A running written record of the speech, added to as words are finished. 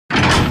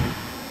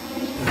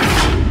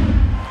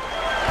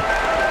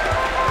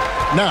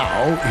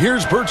Now,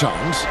 here's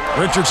Bertāns.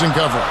 Richardson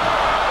covering.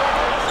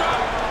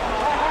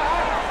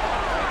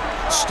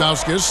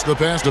 Stauskas, the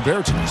pass to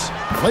Bertāns.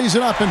 Lays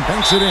it up and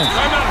banks it in.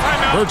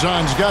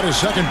 Bertāns got his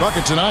second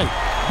bucket tonight.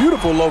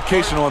 Beautiful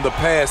location on the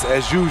pass,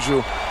 as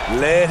usual.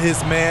 Led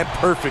his man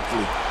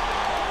perfectly.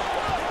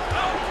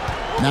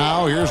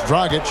 Now, here's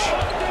Dragić.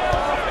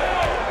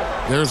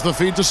 There's the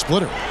feed to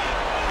Splitter.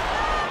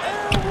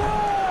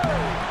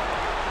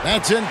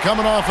 That's in,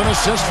 coming off an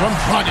assist from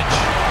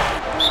Dragić.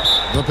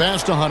 The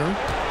pass to Hunter.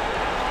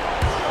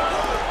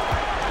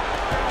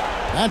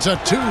 That's a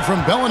 2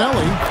 from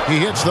Belinelli. He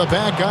hits the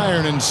back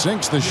iron and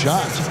sinks the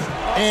shot.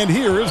 And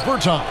here is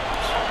Bertāns.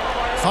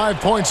 5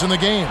 points in the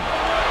game.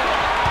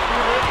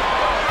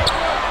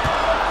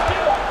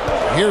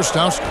 Here's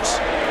Stauskas.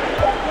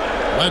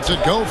 Lets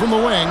it go from the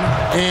wing.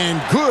 And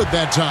good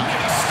that time.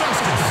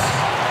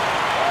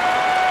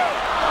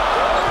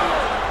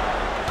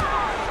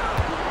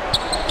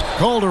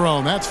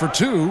 Calderón, that's for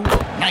 2.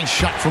 Nice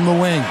shot from the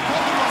wing.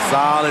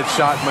 Solid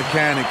shot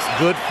mechanics.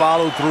 Good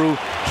follow through.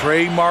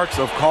 Trademarks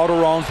of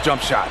Calderón's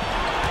jump shot.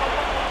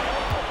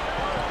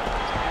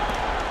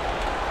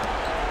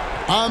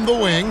 On the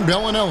wing,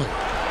 Belinelli.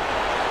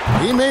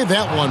 He made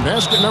that one.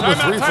 Basket number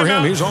 3 for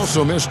him. He's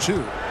also missed 2.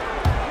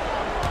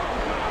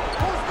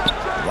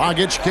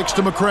 Dragić kicks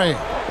to McRae.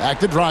 Back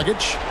to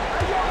Dragić.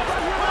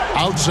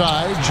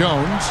 Outside,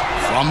 Jones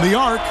from the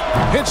arc.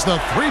 Hits the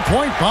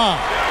three-point bomb.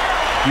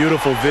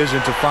 Beautiful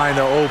vision to find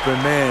the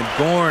open man.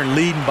 Goran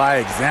leading by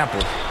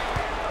example.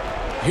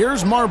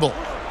 Here's Marble.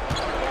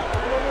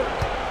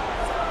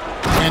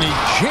 And he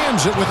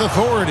jams it with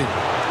authority.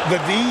 The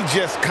D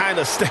just kind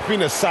of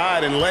stepping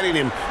aside and letting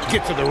him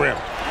get to the rim.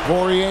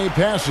 Poirier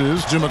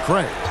passes to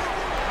McRae.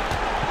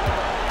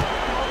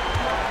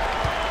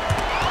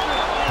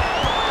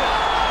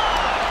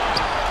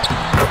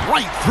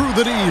 Right through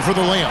the D for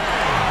the layup.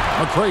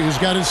 McRae has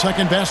got his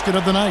second basket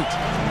of the night.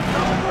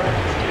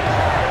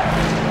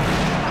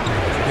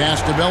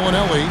 Pass to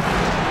Belinelli.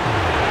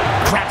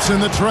 Traps in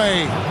the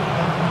tray.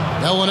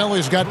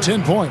 Belinelli's got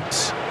 10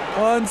 points.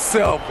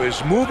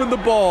 Unselfish, moving the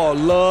ball.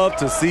 Love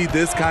to see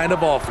this kind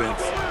of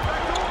offense.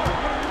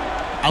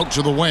 Out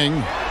to the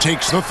wing,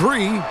 takes the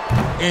 3,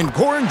 and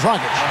Goran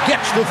Dragić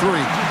gets the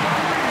 3.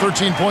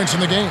 13 points in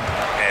the game.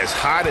 As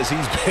hot as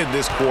he's been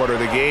this quarter,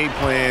 the game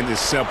plan is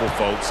simple,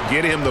 folks.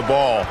 Get him the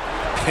ball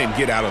and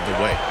get out of the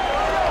way.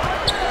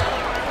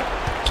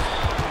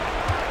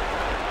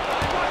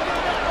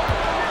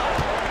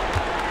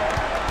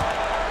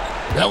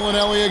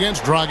 Belinelli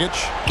against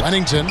Dragić.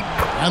 Wennington.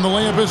 And the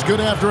layup is good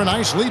after a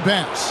nice lead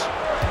pass.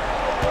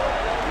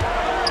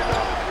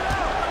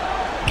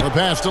 The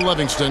pass to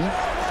Levingston.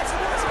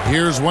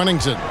 Here's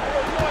Wennington.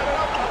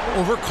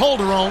 Over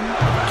Calderón.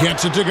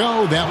 Gets it to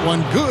go. That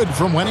one good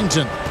from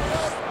Wennington.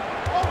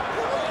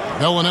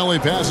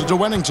 Belinelli passes to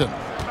Wennington.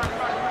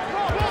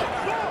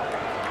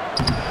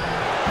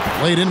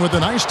 Laid in with a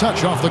nice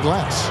touch off the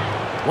glass.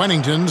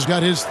 Wennington's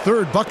got his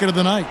third bucket of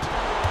the night.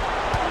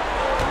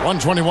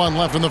 1:21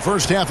 left in the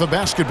first half of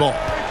basketball.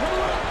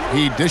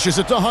 He dishes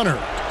it to Hunter.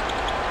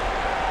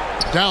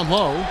 Down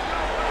low.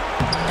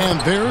 And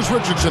there's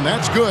Richardson.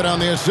 That's good on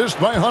the assist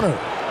by Hunter.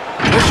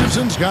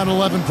 Richardson's got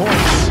 11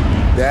 points.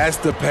 That's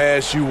the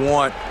pass you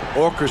want.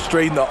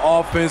 Orchestrating the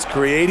offense,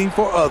 creating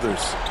for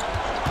others.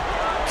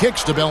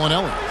 Kicks to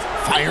Belinelli.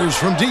 Fires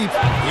from deep.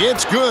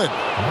 It's good.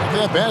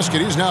 With that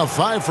basket, he's now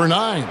 5 for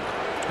 9.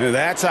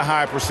 That's a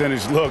high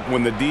percentage look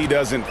when the D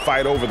doesn't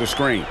fight over the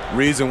screen.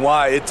 Reason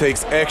why it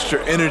takes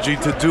extra energy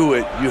to do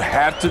it. You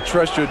have to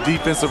trust your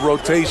defensive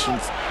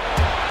rotations.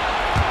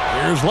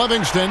 Here's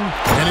Levingston,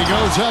 and he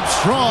goes up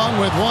strong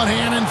with one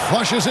hand and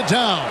flushes it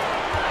down.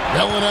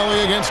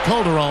 Belinelli against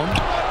Calderón.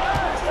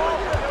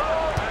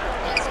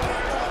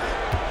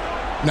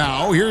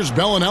 Now here's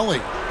Belinelli.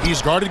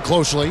 He's guarded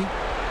closely.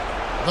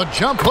 The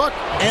jump hook,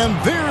 and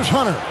there's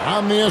Hunter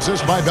on the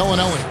assist by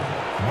Belinelli.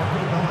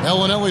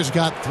 Belinelli's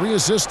got 3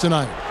 assists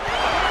tonight.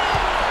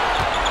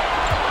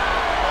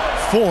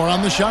 4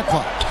 on the shot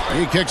clock.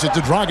 He kicks it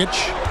to Dragić.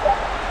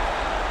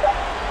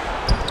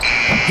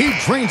 He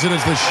drains it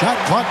as the shot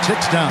clock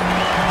ticks down.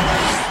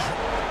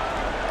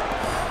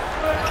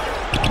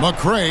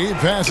 McRae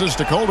passes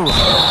to Calderón.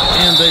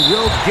 And they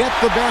will get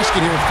the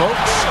basket here,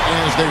 folks,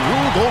 as they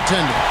rule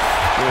goaltending.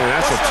 Yeah,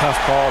 that's a tough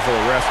call for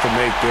the ref to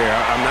make there.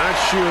 I'm not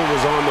sure it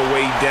was on the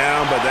way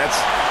down, but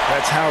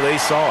that's how they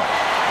saw it.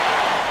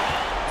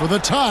 For the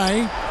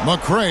tie,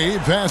 McRae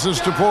passes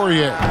to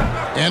Poirier.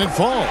 And it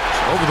falls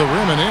over the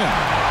rim and in.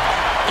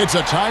 It's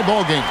a tie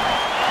ball game.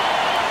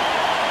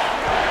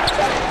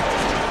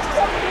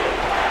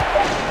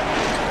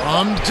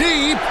 From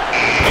deep.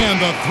 And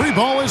the 3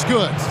 ball is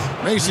good.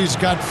 Macy's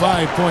got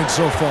 5 points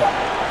so far.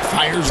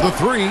 Fires the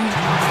 3.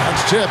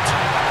 That's tipped.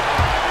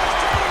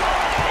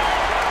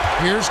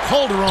 Here's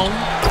Calderón.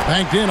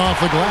 Banked in off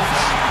the glass.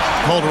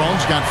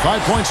 Calderón's got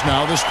 5 points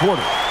now this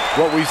quarter.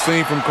 What we've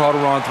seen from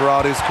Calderón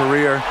throughout his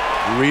career,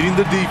 reading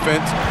the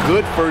defense,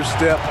 good first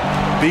step,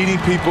 beating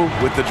people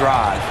with the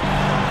drive.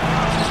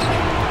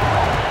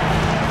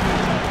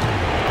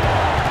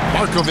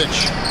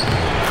 Markovic.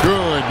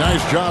 Good,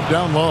 nice job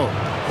down low.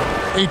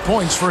 8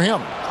 points for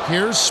him.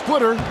 Here's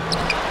Splitter.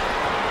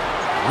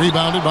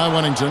 Rebounded by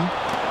Wennington.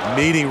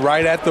 Meeting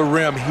right at the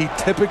rim. He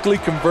typically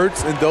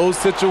converts in those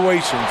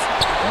situations.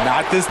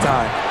 Not this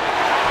time.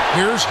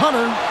 Here's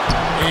Hunter.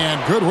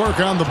 And good work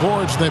on the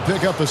boards. They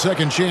pick up the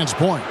second chance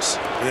points.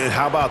 And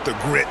how about the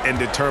grit and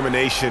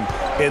determination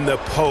in the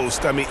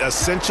post? I mean,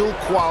 essential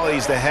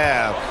qualities to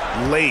have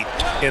late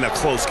in a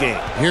close game.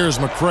 Here's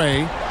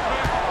McRae.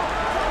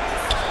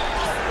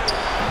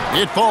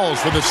 It falls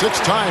for the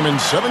 6th time in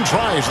 7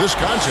 tries this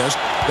contest.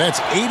 That's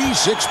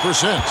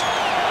 86%.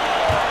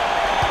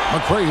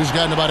 McRae has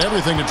gotten about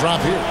everything to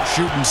drop here,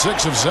 shooting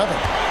 6 of 7.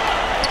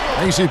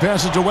 Macy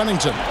passes to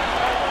Wennington.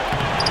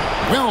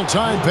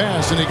 Well-timed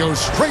pass, and he goes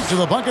straight to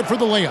the bucket for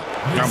the layup.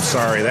 I'm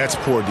sorry, that's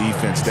poor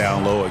defense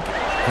down low again.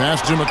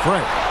 Pass to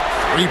McRae.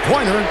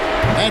 3-pointer.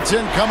 That's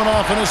in, coming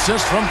off an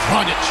assist from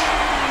Dragić.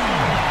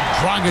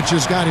 Dragić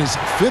has got his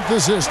 5th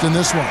assist in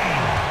this one.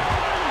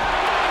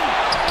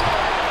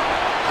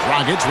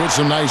 Dragić with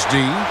some nice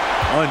D.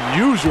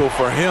 Unusual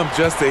for him,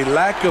 just a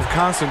lack of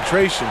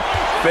concentration.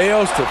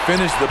 Fails to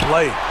finish the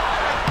play.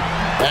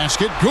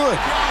 Basket good.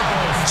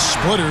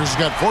 Splitter's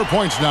got 4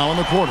 points now in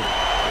the quarter.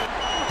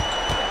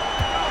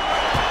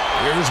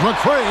 Here's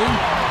McRae.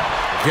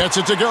 Gets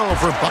it to go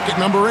for bucket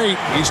number 8.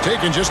 He's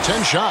taken just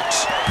 10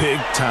 shots.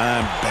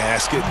 Big-time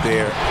basket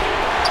there.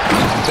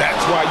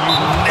 That's why you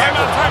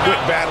never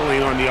quit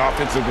battling on the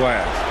offensive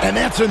glass. And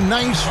that's a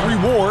nice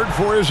reward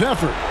for his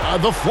effort.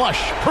 The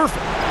flush,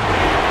 perfect.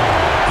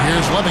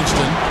 Here's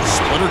Levingston,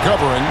 Splitter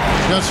covering,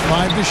 just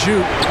 5 to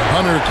shoot.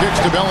 Hunter kicks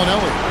to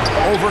Belinelli,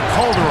 over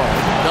Calderón.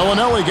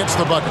 Belinelli gets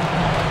the bucket.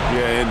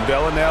 Yeah, and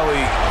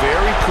Belinelli,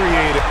 very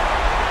creative.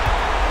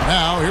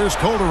 Now here's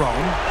Calderón,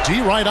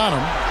 D right on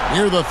him.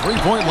 Near the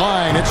 3-point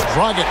line, it's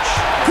Dragić.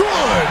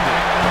 Good!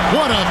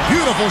 What a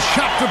beautiful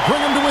shot to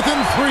bring him to within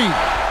 3.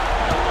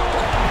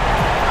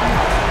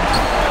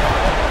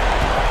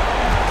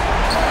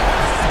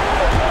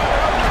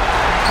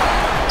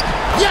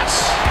 Yes!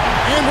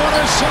 And what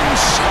a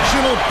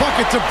sensational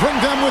bucket to bring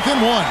them within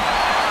 1.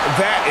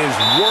 That is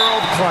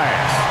world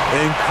class.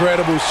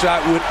 Incredible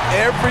shot with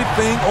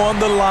everything on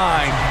the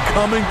line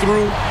coming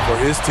through for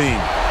his team.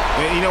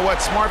 And you know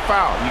what? Smart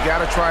foul. You got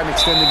to try and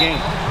extend the game.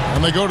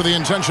 And they go to the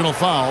intentional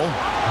foul.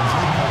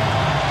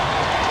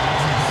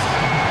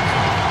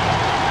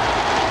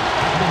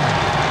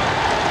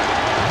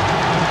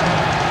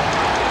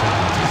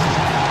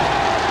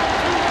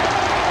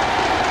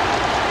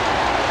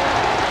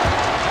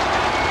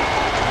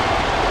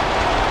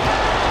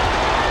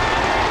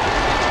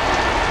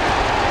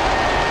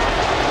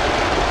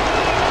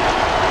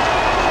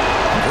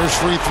 First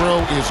free throw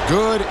is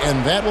good,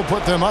 and that will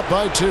put them up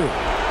by 2.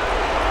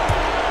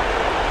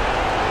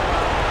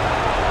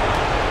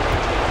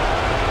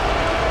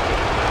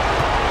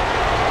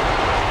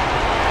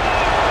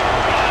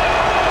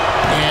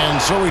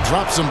 And so he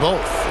drops them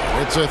both.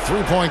 It's a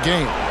 3-point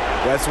game.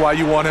 That's why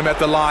you want him at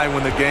the line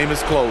when the game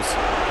is close.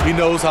 He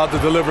knows how to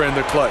deliver in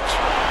the clutch.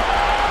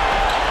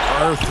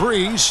 For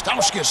 3,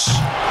 Stauskas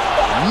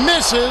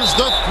misses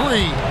the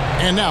 3.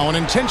 And now an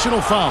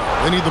intentional foul.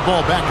 They need the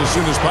ball back as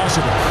soon as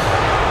possible.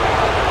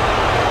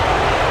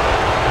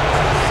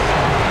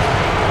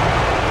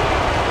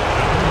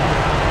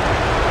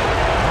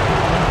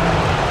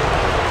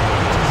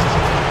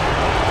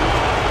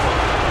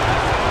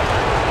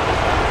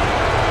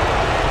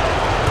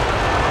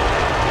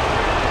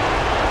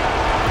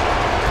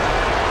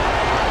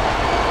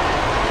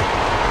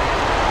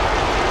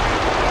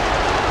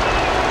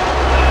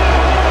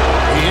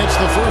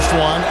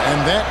 One,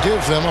 and that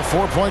gives them a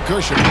 4-point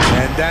cushion.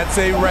 And that's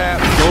a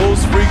wrap. Those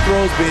free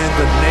throws being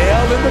the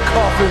nail in the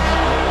coffin.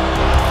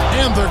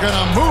 And they're going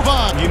to move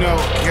on. You know,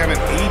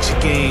 Kevin, each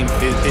game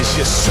is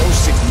just so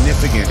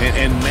significant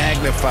and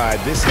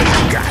magnified. This has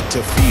got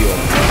to feel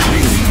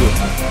really good.